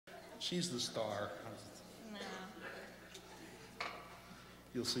She's the star. No.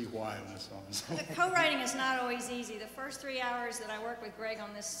 You'll see why when this song is over. The co-writing is not always easy. The first 3 hours that I worked with Greg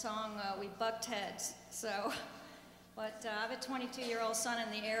on this song, we bucked heads. So, but I have a 22-year-old son in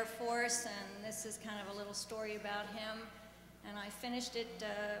the Air Force, and this is kind of a little story about him. And I finished it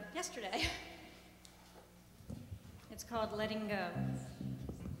yesterday. It's called Letting Go.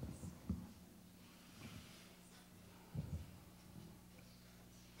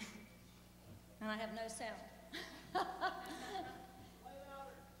 And I have no sound.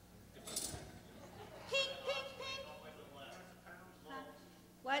 Pink, pink, pink.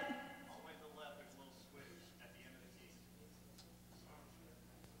 What? All the way to the left, there's a little switch at the end of the key.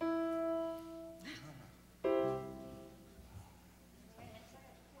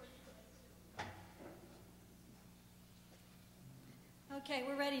 Okay,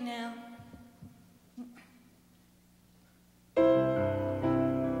 we're ready now.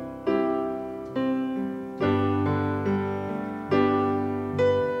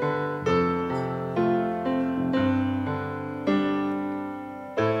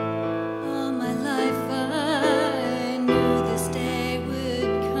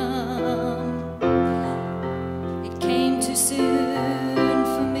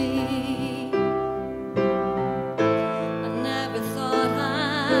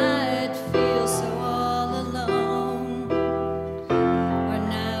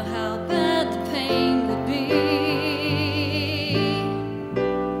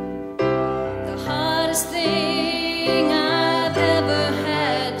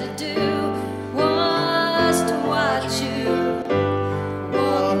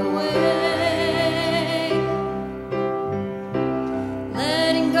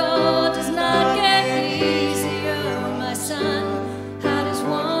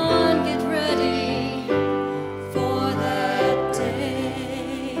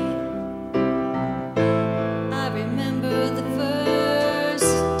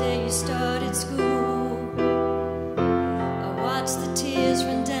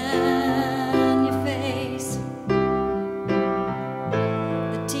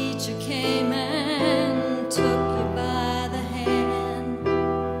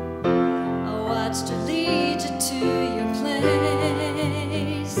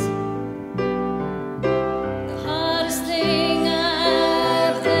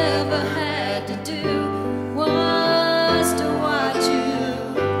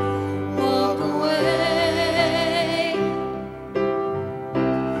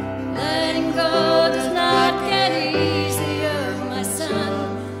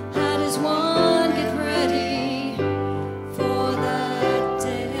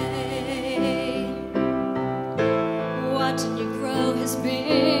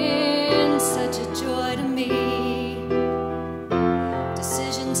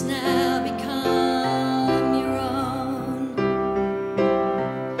 Now